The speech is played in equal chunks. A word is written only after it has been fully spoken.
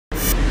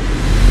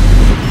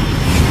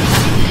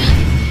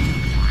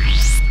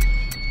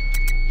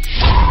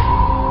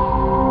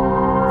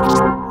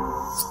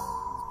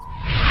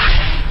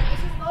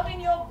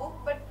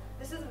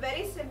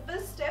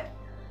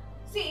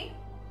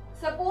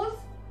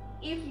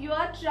if you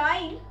are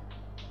trying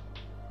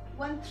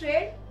one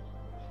thread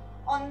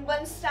on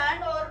one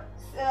stand, or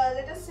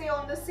let us say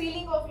on the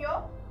ceiling of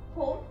your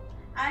home,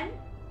 and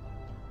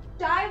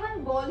tie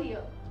one ball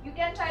here. You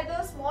can tie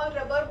the small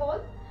rubber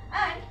ball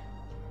and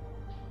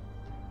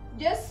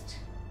just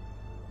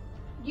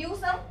give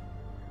some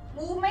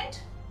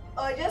movement,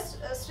 just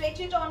stretch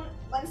it on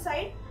one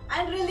side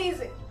and release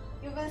it.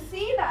 You will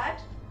see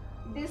that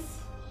this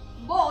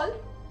ball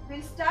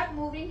will start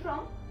moving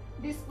from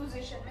this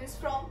position, means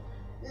from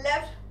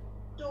left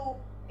to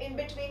in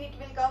between it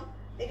will come,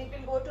 then it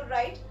will go to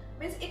right,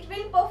 means it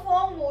will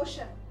perform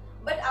motion.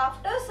 But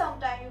after some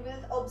time you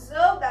will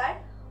observe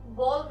that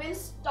ball will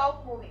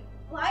stop moving.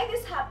 Why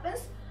this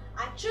happens?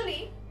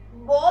 Actually,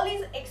 ball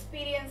is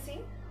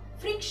experiencing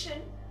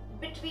friction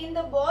between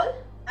the ball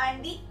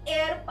and the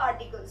air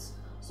particles.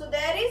 So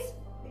there is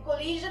the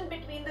collision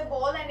between the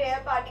ball and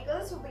air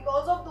particles. So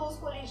because of those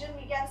collision,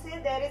 we can say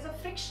there is a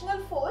frictional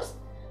force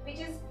which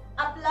is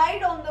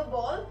applied on the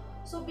ball.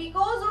 So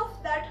because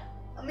of that,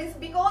 means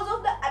because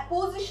of the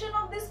apposition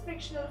of this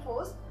frictional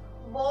force,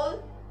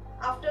 ball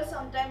after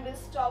some time will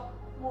stop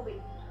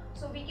moving.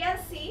 So we can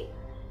see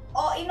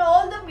in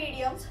all the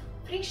mediums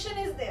friction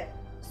is there.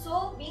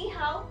 So we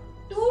have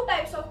two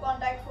types of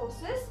contact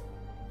forces.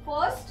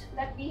 First,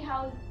 that we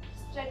have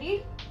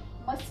studied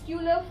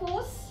muscular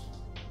force,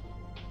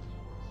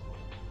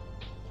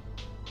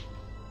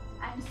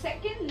 and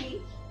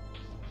secondly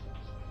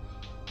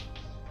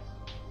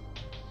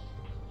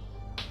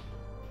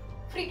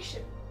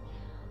friction.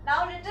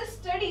 Now let us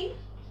study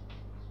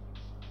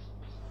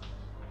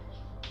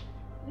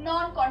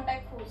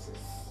non-contact forces.